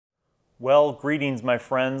Well, greetings my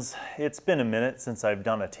friends. It's been a minute since I've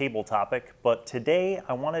done a table topic, but today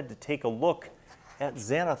I wanted to take a look at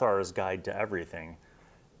Xanathar's Guide to Everything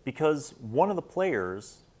because one of the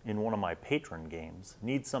players in one of my patron games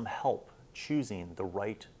needs some help choosing the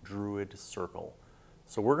right Druid Circle.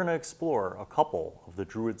 So we're going to explore a couple of the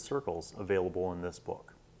Druid Circles available in this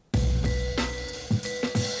book.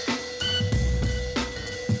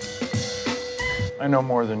 I know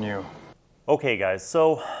more than you. Okay guys,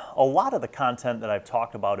 so a lot of the content that I've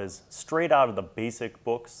talked about is straight out of the basic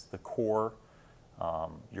books, the core,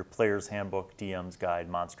 your Player's Handbook, DM's Guide,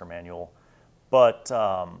 Monster Manual. But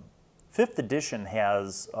 5th edition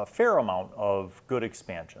has a fair amount of good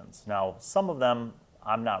expansions. Now, some of them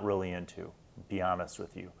I'm not really into, to be honest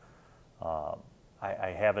with you.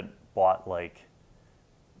 I haven't bought like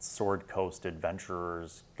Sword Coast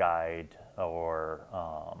Adventurer's Guide or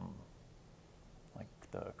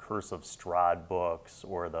the Curse of Strahd books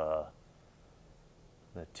or the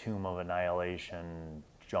Tomb of Annihilation,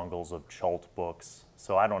 Jungles of Chult books.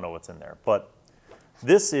 So I don't know what's in there. But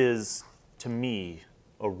this is, to me,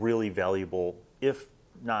 a really valuable, if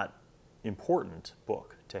not important,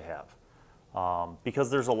 book to have.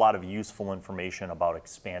 Because there's a lot of useful information about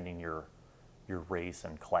expanding your race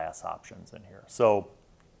and class options in here. So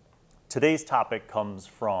today's topic comes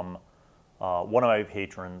from one of my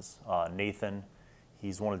patrons, Nathan.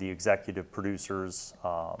 He's one of the executive producers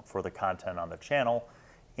for the content on the channel,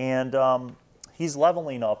 and he's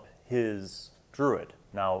leveling up his druid.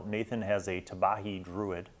 Now, Nathan has a Tabahi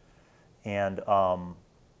druid, and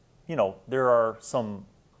you know, there are some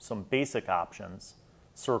basic options: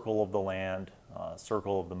 Circle of the Land,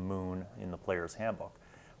 Circle of the Moon in the Player's Handbook.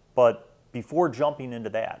 But before jumping into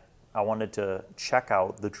that, I wanted to check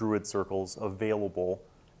out the druid circles available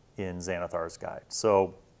in Xanathar's Guide.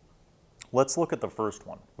 So let's look at the first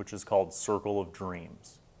one, which is called Circle of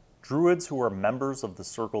Dreams. Druids who are members of the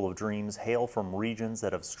Circle of Dreams hail from regions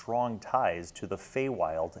that have strong ties to the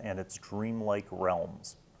Feywild and its dreamlike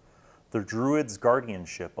realms. The Druid's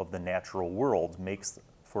guardianship of the natural world makes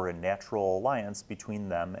for a natural alliance between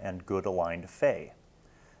them and good-aligned Fey.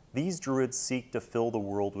 These Druids seek to fill the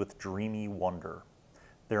world with dreamy wonder.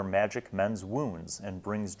 Their magic mends wounds and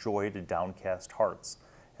brings joy to downcast hearts,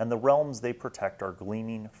 and the realms they protect are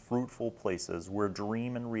gleaming, fruitful places where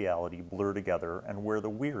dream and reality blur together and where the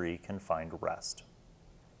weary can find rest.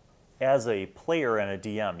 As a player and a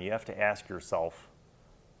DM, you have to ask yourself,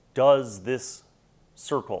 does this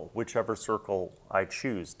circle, whichever circle I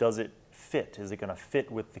choose, does it fit? Is it going to fit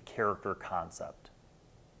with the character concept?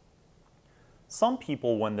 Some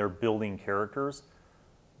people, when they're building characters,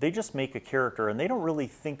 they just make a character and they don't really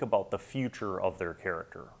think about the future of their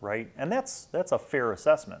character, right? And that's a fair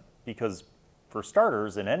assessment because for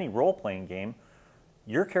starters, in any role-playing game,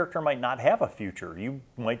 your character might not have a future. You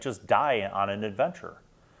might just die on an adventure.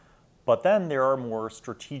 But then there are more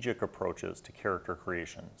strategic approaches to character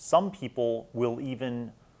creation. Some people will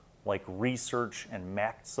even like research and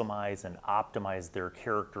maximize and optimize their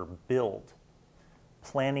character build,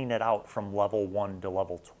 planning it out from level 1 to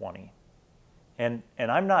level 20. And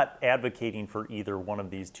I'm not advocating for either one of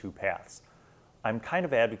these two paths. I'm kind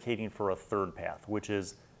of advocating for a third path, which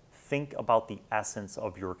is think about the essence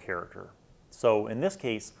of your character. So in this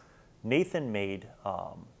case, Nathan made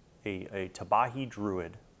a Tabahi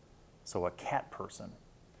druid, so a cat person.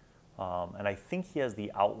 And I think he has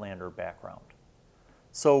the Outlander background.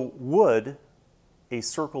 So would a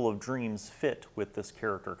Circle of Dreams fit with this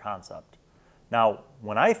character concept? Now,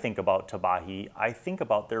 when I think about Tabahi, I think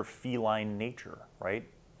about their feline nature, right?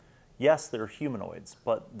 Yes, they're humanoids,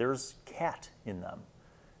 but there's cat in them.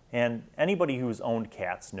 And anybody who's owned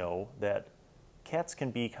cats know that cats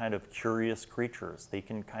can be kind of curious creatures. They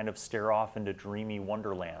can kind of stare off into dreamy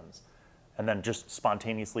wonderlands and then just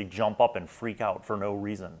spontaneously jump up and freak out for no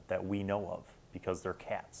reason that we know of because they're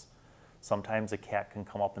cats. Sometimes a cat can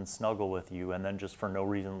come up and snuggle with you and then just for no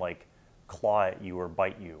reason like claw at you or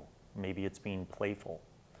bite you. Maybe it's being playful.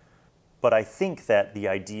 But I think that the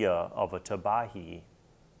idea of a Tabahi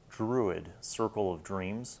druid Circle of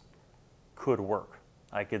Dreams could work.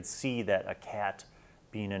 I could see that a cat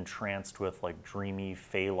being entranced with like dreamy,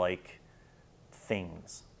 fey-like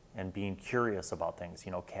things and being curious about things.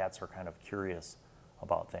 You know, cats are kind of curious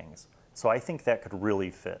about things. So I think that could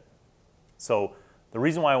really fit. So the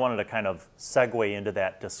reason why I wanted to kind of segue into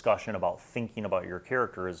that discussion about thinking about your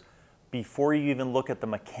character is before you even look at the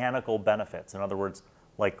mechanical benefits, in other words,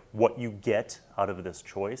 like what you get out of this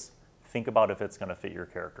choice, think about if it's going to fit your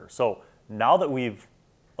character. So now that we've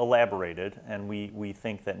elaborated and we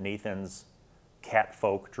think that Nathan's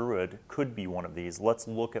catfolk druid could be one of these, let's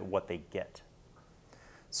look at what they get.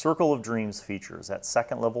 Circle of Dreams features. At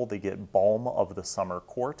 2nd level, they get Balm of the Summer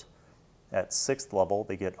Court. At 6th level,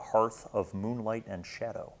 they get Hearth of Moonlight and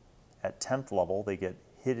Shadow. At 10th level, they get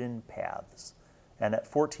Hidden Paths. And at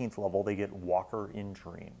 14th level, they get Walker in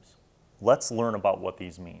Dreams. Let's learn about what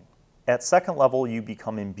these mean. At 2nd level, you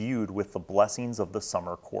become imbued with the blessings of the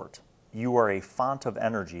Summer Court. You are a font of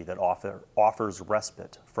energy that offers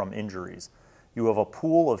respite from injuries. You have a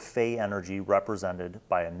pool of Fey energy represented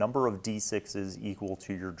by a number of D6s equal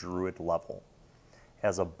to your Druid level.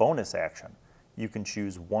 As a bonus action, you can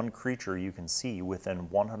choose one creature you can see within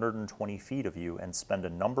 120 feet of you and spend a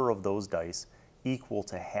number of those dice equal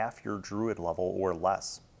to half your Druid level or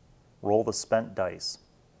less. Roll the spent dice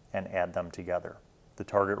and add them together. The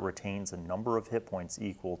target retains a number of hit points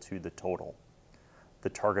equal to the total. The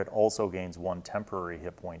target also gains 1 temporary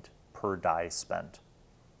hit point per die spent.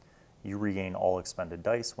 You regain all expended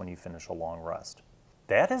dice when you finish a long rest.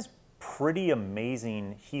 That is pretty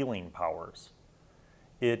amazing healing powers.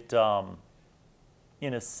 It,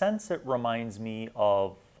 in a sense, it reminds me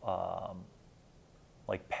of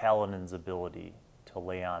like Paladin's ability to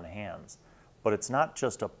lay on hands. But it's not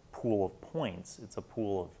just a pool of points, it's a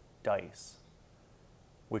pool of dice.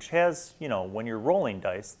 Which has, you know, when you're rolling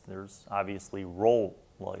dice, there's obviously rolls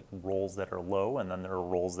that are low, and then there are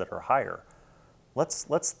rolls that are higher.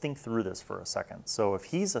 Let's think through this for a second. So if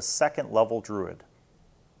he's a 2nd level druid,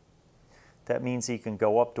 that means he can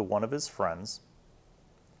go up to one of his friends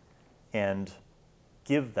and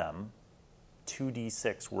give them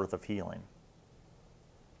 2d6 worth of healing.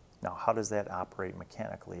 Now, how does that operate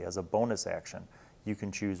mechanically? As a bonus action, you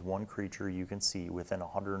can choose one creature you can see within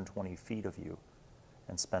 120 feet of you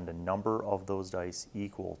and spend a number of those dice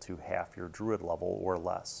equal to half your Druid level or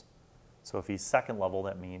less. So if he's 2nd level,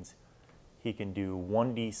 that means he can do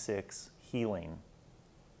 1d6 healing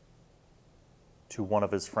to one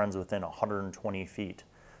of his friends within 120 feet.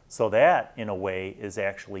 So that, in a way, is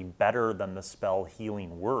actually better than the spell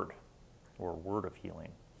Healing Word, or Word of Healing.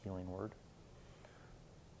 Healing Word?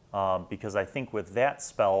 Because I think with that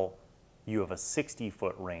spell, you have a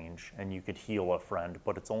 60-foot range, and you could heal a friend,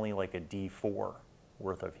 but it's only like a d4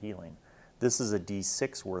 worth of healing. This is a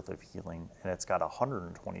d6 worth of healing, and it's got a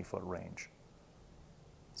 120-foot range.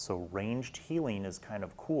 So ranged healing is kind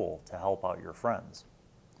of cool to help out your friends.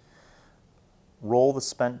 Roll the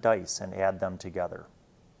spent dice and add them together.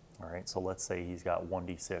 All right, so let's say he's got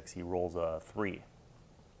 1d6, he rolls a 3.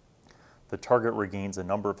 The target regains a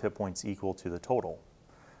number of hit points equal to the total.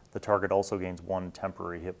 The target also gains 1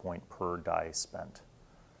 temporary hit point per die spent.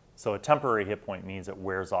 So a temporary hit point means it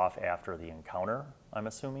wears off after the encounter, I'm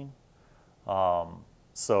assuming. But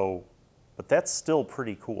that's still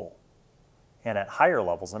pretty cool. And at higher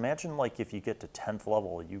levels, imagine like if you get to 10th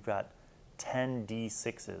level, you've got 10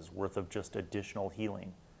 d6s worth of just additional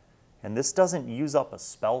healing. And this doesn't use up a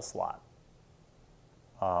spell slot.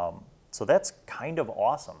 So that's kind of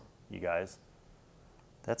awesome, you guys.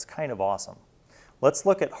 That's kind of awesome. Let's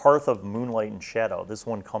look at Hearth of Moonlight and Shadow. This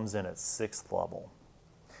one comes in at 6th level.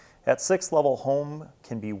 At 6th level, home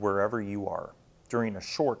can be wherever you are. During a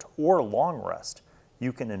short or long rest,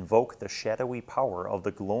 you can invoke the shadowy power of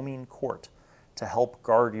the Gloaming Court to help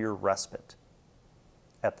guard your respite.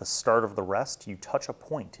 At the start of the rest, you touch a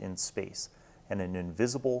point in space, and an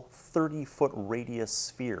invisible 30-foot radius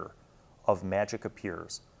sphere of magic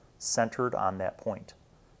appears, centered on that point.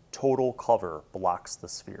 Total cover blocks the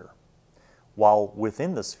sphere. While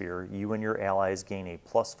within the sphere, you and your allies gain a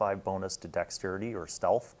 +5 bonus to dexterity or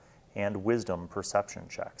stealth and wisdom perception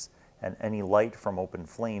checks, and any light from open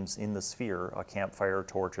flames in the sphere, a campfire,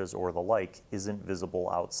 torches, or the like, isn't visible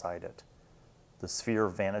outside it. The sphere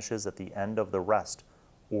vanishes at the end of the rest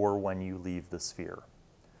or when you leave the sphere.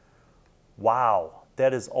 Wow,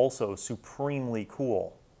 that is also supremely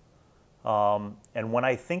cool. And when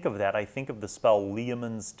I think of that, I think of the spell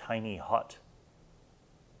Leomund's Tiny Hut.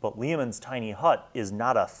 But Leomund's Tiny Hut is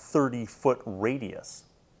not a 30-foot radius.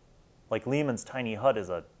 Like Leomund's Tiny Hut is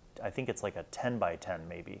I think it's like a 10 by 10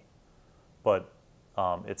 maybe. But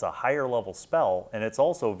it's a higher level spell, and it's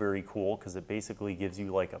also very cool because it basically gives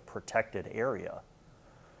you like a protected area.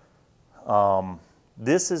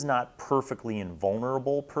 This is not perfectly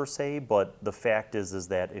invulnerable per se, but the fact is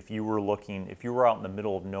that if you were out in the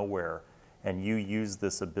middle of nowhere and you use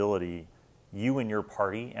this ability, you and your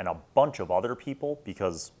party and a bunch of other people,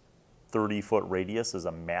 because 30-foot radius is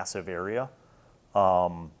a massive area, a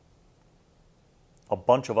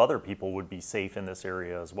bunch of other people would be safe in this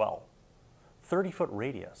area as well. 30-foot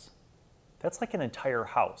radius. That's like an entire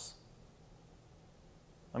house.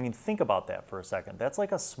 I mean, think about that for a second. That's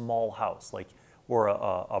like a small house, like, or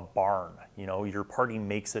a barn. You know, your party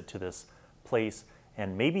makes it to this place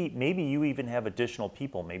And maybe you even have additional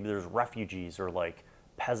people. Maybe there's refugees or like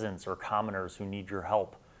peasants or commoners who need your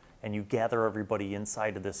help. And you gather everybody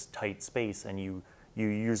inside of this tight space, and you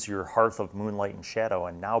use your Hearth of Moonlight and Shadow,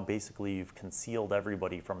 and now basically you've concealed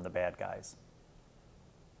everybody from the bad guys.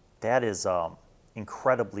 That is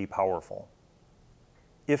incredibly powerful.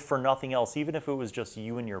 If for nothing else, even if it was just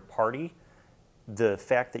you and your party, the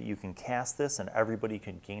fact that you can cast this and everybody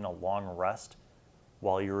can gain a long rest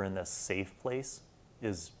while you're in this safe place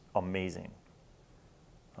is amazing.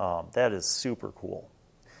 That is super cool.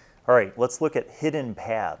 All right, let's look at hidden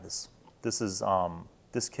paths. This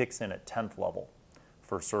kicks in at 10th level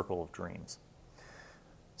for Circle of Dreams.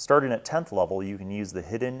 Starting at 10th level, you can use the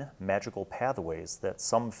hidden magical pathways that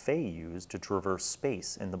some Fae use to traverse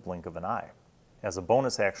space in the blink of an eye. As a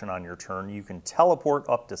bonus action on your turn, you can teleport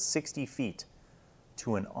up to 60 feet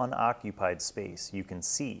to an unoccupied space you can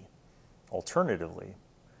see. Alternatively,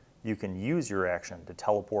 you can use your action to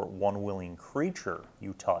teleport one willing creature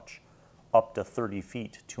you touch up to 30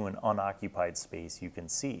 feet to an unoccupied space you can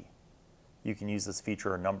see. You can use this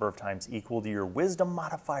feature a number of times equal to your wisdom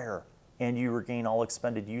modifier, and you regain all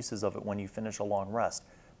expended uses of it when you finish a long rest.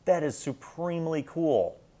 That is supremely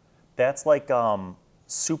cool. That's like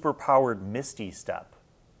super-powered Misty Step,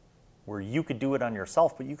 where you could do it on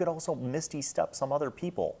yourself, but you could also Misty Step some other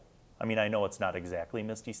people. I mean, I know it's not exactly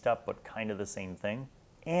Misty Step, but kind of the same thing.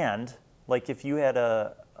 And like if you had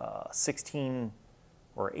a 16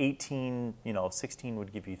 or 18, 16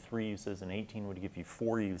 would give you 3 uses and 18 would give you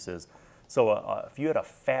 4 uses. So if you had a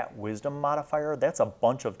fat wisdom modifier, that's a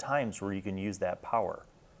bunch of times where you can use that power,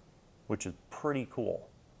 which is pretty cool.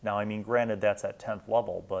 Now, I mean, granted, that's at 10th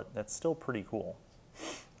level, but that's still pretty cool.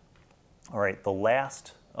 All right, the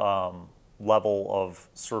last level of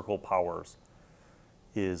circle powers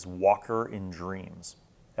is Walker in Dreams.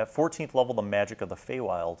 At 14th level, the magic of the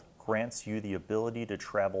Feywild grants you the ability to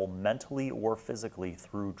travel mentally or physically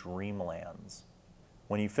through dreamlands.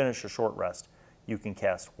 When you finish a short rest, you can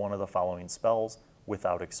cast one of the following spells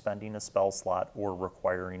without expending a spell slot or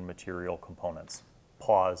requiring material components.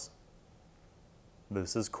 Pause.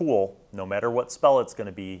 This is cool. No matter what spell it's going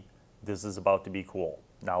to be, this is about to be cool.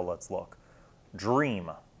 Now let's look.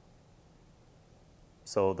 Dream.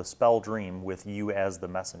 So the spell Dream with you as the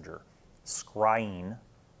messenger. Scrying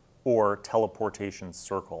or Teleportation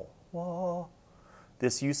Circle. Whoa.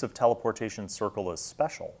 This use of Teleportation Circle is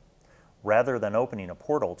special. Rather than opening a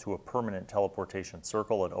portal to a permanent teleportation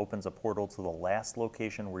circle, it opens a portal to the last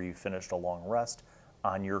location where you finished a long rest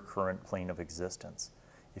on your current plane of existence.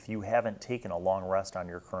 If you haven't taken a long rest on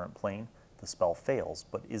your current plane, the spell fails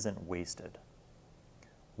but isn't wasted.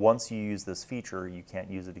 Once you use this feature, you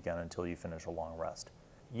can't use it again until you finish a long rest.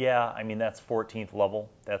 Yeah, I mean, that's 14th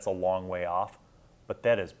level. That's a long way off, but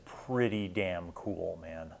that is pretty damn cool,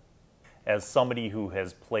 man. As somebody who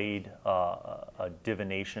has played a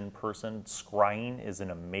divination person, scrying is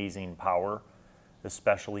an amazing power,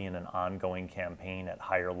 especially in an ongoing campaign at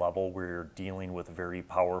higher level where you're dealing with very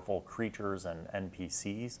powerful creatures and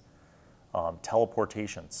NPCs.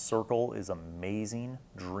 Teleportation Circle is amazing.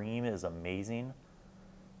 Dream is amazing.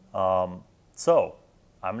 So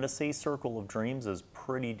I'm going to say Circle of Dreams is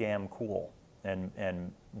pretty damn cool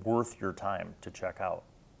and worth your time to check out.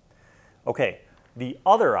 Okay, the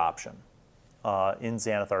other option in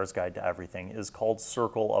Xanathar's Guide to Everything is called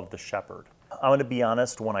Circle of the Shepherd. I'm going to be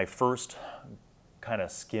honest, when I first kind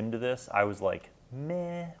of skimmed this, I was like,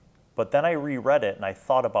 meh. But then I reread it and I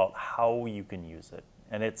thought about how you can use it.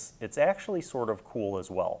 And it's actually sort of cool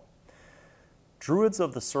as well. Druids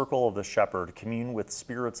of the Circle of the Shepherd commune with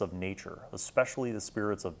spirits of nature, especially the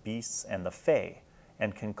spirits of beasts and the Fae,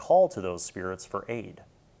 and can call to those spirits for aid.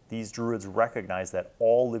 These druids recognize that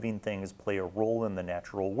all living things play a role in the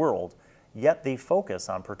natural world, yet they focus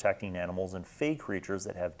on protecting animals and Fae creatures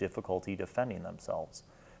that have difficulty defending themselves.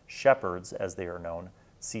 Shepherds, as they are known,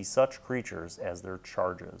 see such creatures as their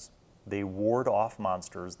charges. They ward off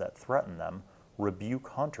monsters that threaten them, rebuke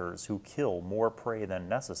hunters who kill more prey than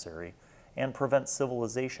necessary, and prevent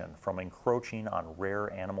civilization from encroaching on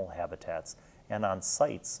rare animal habitats and on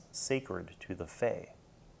sites sacred to the Fae.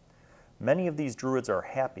 Many of these druids are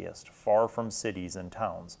happiest far from cities and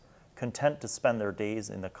towns, content to spend their days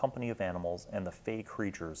in the company of animals and the Fae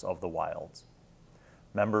creatures of the wilds.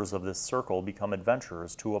 Members of this circle become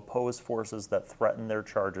adventurers to oppose forces that threaten their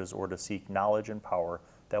charges or to seek knowledge and power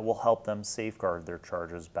that will help them safeguard their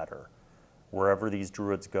charges better. Wherever these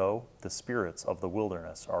druids go, the spirits of the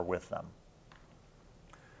wilderness are with them.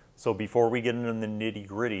 So before we get into the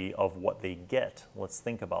nitty-gritty of what they get, let's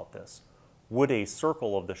think about this. Would a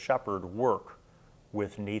Circle of the Shepherd work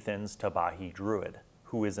with Nathan's Tabahi Druid,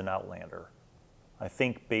 who is an Outlander? I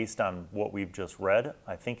think based on what we've just read,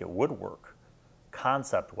 I think it would work.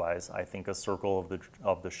 Concept-wise, I think a Circle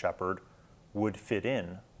of the Shepherd would fit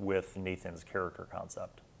in with Nathan's character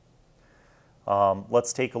concept.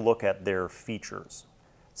 Let's take a look at their features.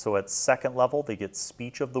 So at 2nd level, they get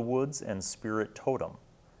Speech of the Woods and Spirit Totem.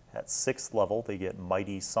 At 6th level, they get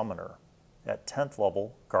Mighty Summoner. At 10th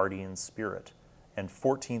level, Guardian Spirit. And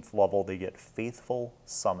 14th level, they get Faithful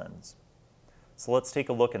Summons. So let's take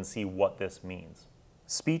a look and see what this means.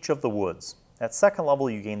 Speech of the Woods. At 2nd level,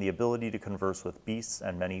 you gain the ability to converse with beasts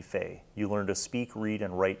and many fae. You learn to speak, read,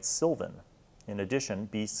 and write Sylvan. In addition,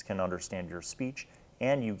 beasts can understand your speech,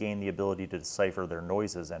 and you gain the ability to decipher their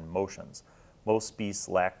noises and motions. Most beasts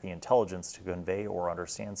lack the intelligence to convey or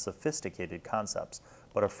understand sophisticated concepts,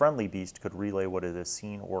 but a friendly beast could relay what it has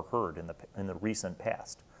seen or heard in the recent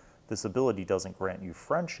past. This ability doesn't grant you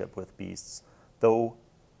friendship with beasts, though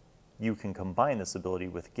you can combine this ability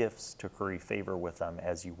with gifts to curry favor with them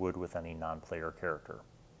as you would with any non-player character.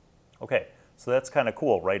 Okay, so that's kind of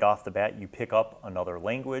cool. Right off the bat, you pick up another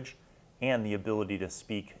language and the ability to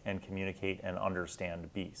speak and communicate and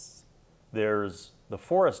understand beasts. There's the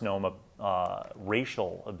Forest Gnome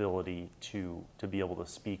racial ability to be able to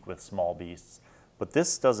speak with small beasts, but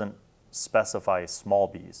this doesn't specify small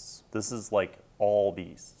beasts. This is like all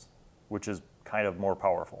beasts, which is kind of more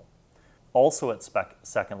powerful. Also at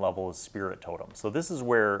 2nd level is Spirit Totem. So this is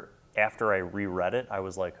where, after I reread it, I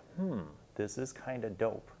was like, this is kind of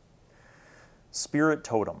dope. Spirit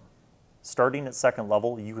Totem. Starting at 2nd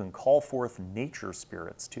level, you can call forth nature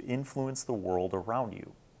spirits to influence the world around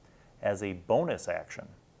you. As a bonus action,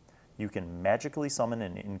 you can magically summon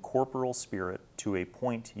an incorporeal spirit to a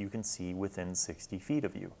point you can see within 60 feet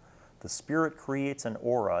of you. The spirit creates an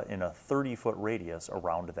aura in a 30-foot radius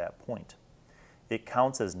around that point. It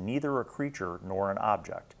counts as neither a creature nor an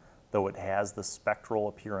object, though it has the spectral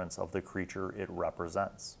appearance of the creature it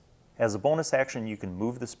represents. As a bonus action, you can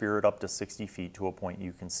move the spirit up to 60 feet to a point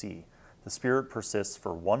you can see. The spirit persists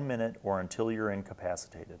for 1 minute or until you're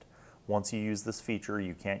incapacitated. Once you use this feature,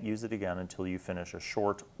 you can't use it again until you finish a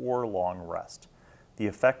short or long rest. The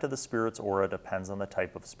effect of the spirit's aura depends on the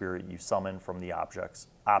type of spirit you summon from the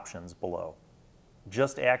options below.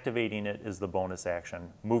 Just activating it is the bonus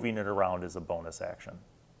action. Moving it around is a bonus action.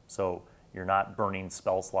 So you're not burning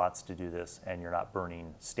spell slots to do this, and you're not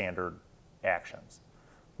burning standard actions,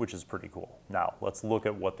 which is pretty cool. Now, let's look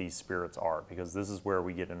at what these spirits are, because this is where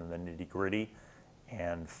we get into the nitty-gritty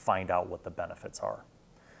and find out what the benefits are.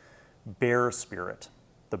 Bear Spirit.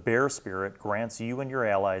 The Bear Spirit grants you and your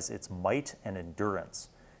allies its might and endurance.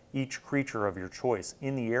 Each creature of your choice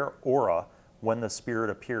in the aura, when the spirit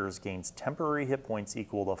appears, gains temporary hit points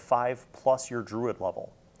equal to 5 plus your druid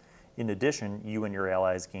level. In addition, you and your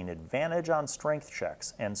allies gain advantage on strength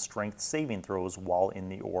checks and strength saving throws while in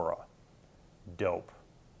the aura. Dope.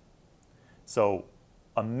 So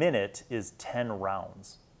a minute is 10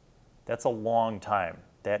 rounds. That's a long time.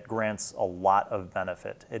 That grants a lot of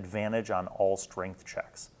benefit. Advantage on all strength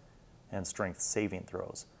checks and strength saving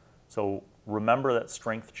throws. So remember that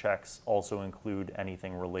strength checks also include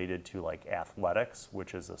anything related to like athletics,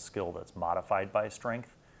 which is a skill that's modified by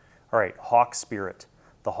strength. All right, Hawk Spirit.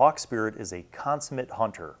 The Hawk Spirit is a consummate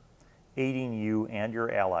hunter, aiding you and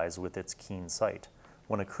your allies with its keen sight.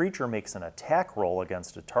 When a creature makes an attack roll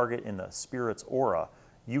against a target in the spirit's aura,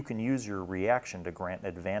 you can use your reaction to grant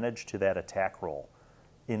advantage to that attack roll.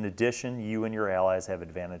 In addition, you and your allies have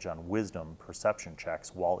advantage on wisdom perception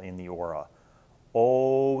checks while in the aura.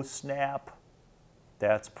 Oh, snap.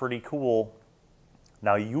 That's pretty cool.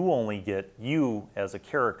 Now you as a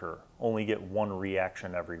character only get one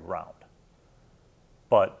reaction every round.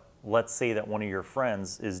 But let's say that one of your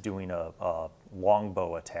friends is doing a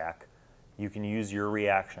longbow attack. You can use your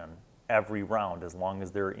reaction every round as long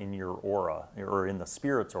as they're in your aura or in the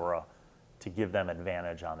spirit's aura to give them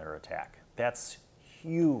advantage on their attack. That's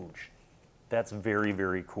huge. That's very,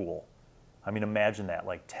 very cool. I mean, imagine that,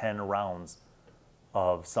 like 10 rounds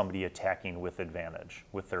of somebody attacking with advantage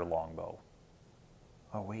with their longbow.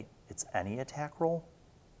 Oh wait, it's any attack roll?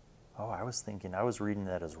 Oh, I was reading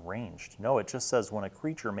that as ranged. No, it just says when a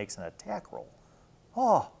creature makes an attack roll.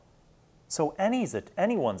 Oh, so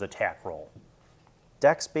anyone's attack roll.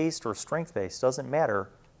 Dex-based or strength-based, doesn't matter.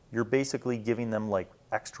 You're basically giving them like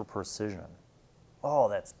extra precision. Oh,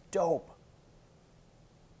 that's dope.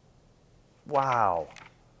 Wow.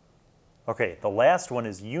 Okay, the last one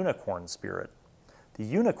is Unicorn Spirit. The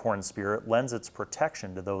Unicorn Spirit lends its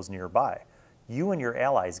protection to those nearby. You and your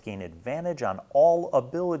allies gain advantage on all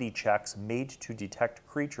ability checks made to detect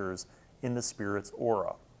creatures in the spirit's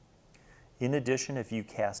aura. In addition, if you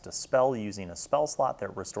cast a spell using a spell slot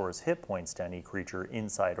that restores hit points to any creature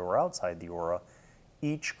inside or outside the aura,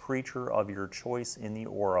 Each creature of your choice in the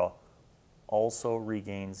aura also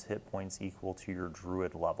regains hit points equal to your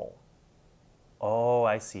druid level. Oh,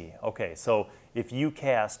 I see. Okay, so if you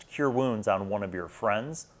cast Cure Wounds on one of your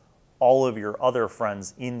friends, all of your other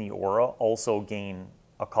friends in the aura also gain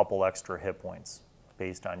a couple extra hit points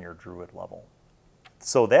based on your druid level.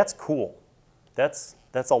 So that's cool. That's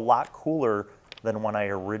a lot cooler than when I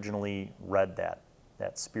originally read that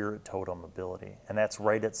Spirit Totem ability, and that's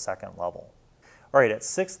right at 2nd level. All right, at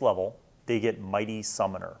 6th level, they get Mighty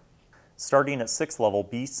Summoner. Starting at 6th level,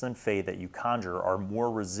 beasts and fae that you conjure are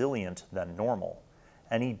more resilient than normal.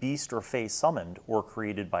 Any beast or fae summoned or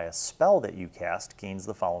created by a spell that you cast gains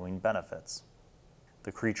the following benefits.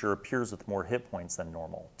 The creature appears with more hit points than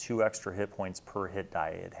normal, 2 extra hit points per hit die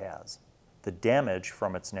it has. The damage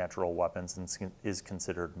from its natural weapons is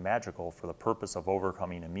considered magical for the purpose of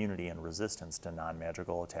overcoming immunity and resistance to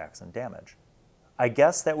non-magical attacks and damage. I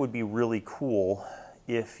guess that would be really cool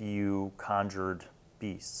if you conjured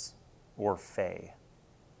beasts or fae.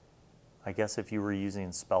 I guess if you were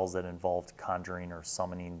using spells that involved conjuring or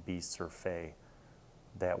summoning beasts or fae,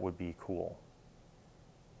 that would be cool.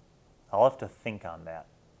 I'll have to think on that.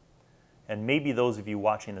 And maybe those of you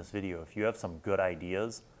watching this video, if you have some good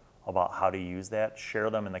ideas about how to use that,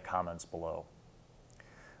 share them in the comments below.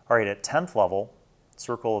 All right, at 10th level,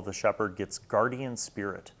 Circle of the Shepherd gets Guardian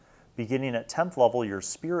Spirit. Beginning at 10th level, your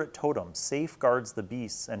Spirit Totem safeguards the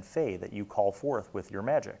beasts and fae that you call forth with your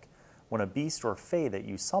magic. When a beast or fae that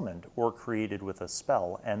you summoned or created with a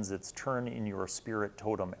spell ends its turn in your Spirit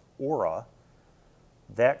Totem aura,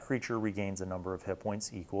 that creature regains a number of hit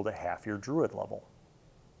points equal to half your druid level.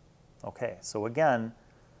 Okay, so again,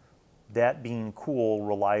 that being cool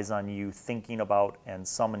relies on you thinking about and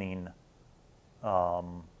summoning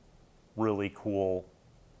really cool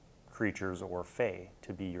creatures or fae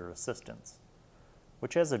to be your assistants,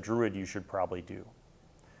 which as a druid you should probably do.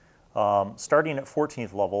 Starting at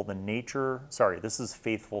 14th level, this is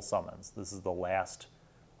Faithful Summons. This is the last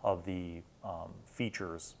of the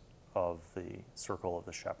features of the Circle of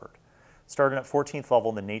the Shepherd. Starting at 14th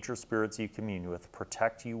level, the nature spirits you commune with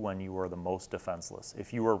protect you when you are the most defenseless.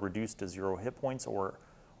 If you are reduced to 0 hit points or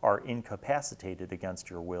are incapacitated against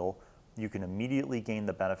your will, you can immediately gain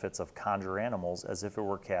the benefits of Conjure Animals as if it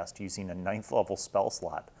were cast using a 9th level spell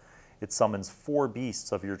slot. It summons 4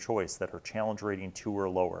 beasts of your choice that are challenge rating 2 or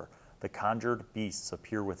lower. The conjured beasts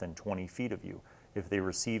appear within 20 feet of you. If they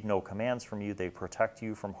receive no commands from you, they protect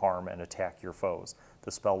you from harm and attack your foes.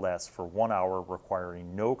 The spell lasts for 1 hour,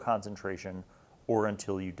 requiring no concentration or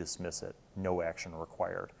until you dismiss it. No action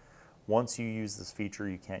required. Once you use this feature,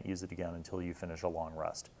 you can't use it again until you finish a long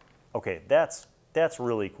rest. Okay, that's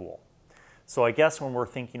really cool. So I guess when we're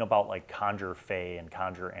thinking about like conjure fae and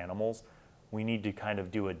conjure animals, we need to kind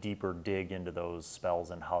of do a deeper dig into those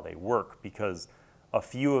spells and how they work, because a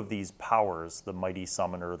few of these powers, the Mighty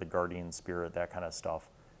Summoner, the Guardian Spirit, that kind of stuff,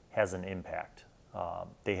 has an impact.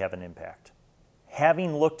 They have an impact.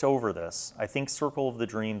 Having looked over this, I think Circle of the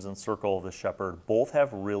Dreams and Circle of the Shepherd both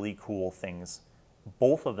have really cool things.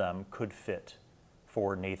 Both of them could fit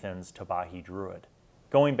for Nathan's Tabahi Druid.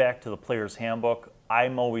 Going back to the player's handbook,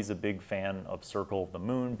 I'm always a big fan of Circle of the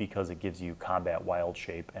Moon because it gives you combat wild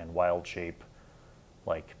shape, and wild shape,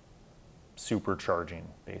 like supercharging,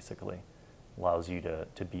 basically. Allows you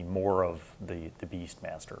to be more of the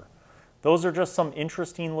Beastmaster. Those are just some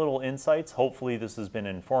interesting little insights. Hopefully this has been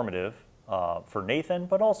informative for Nathan,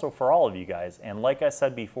 but also for all of you guys. And like I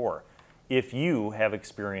said before, if you have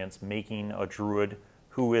experience making a druid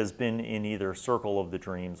who has been in either Circle of the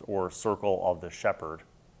Dreams or Circle of the Shepherd,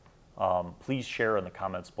 please share in the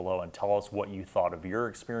comments below and tell us what you thought of your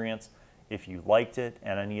experience, if you liked it,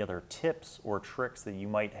 and any other tips or tricks that you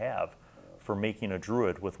might have for making a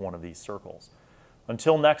druid with one of these circles.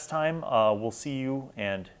 Until next time, we'll see you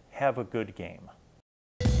and have a good game.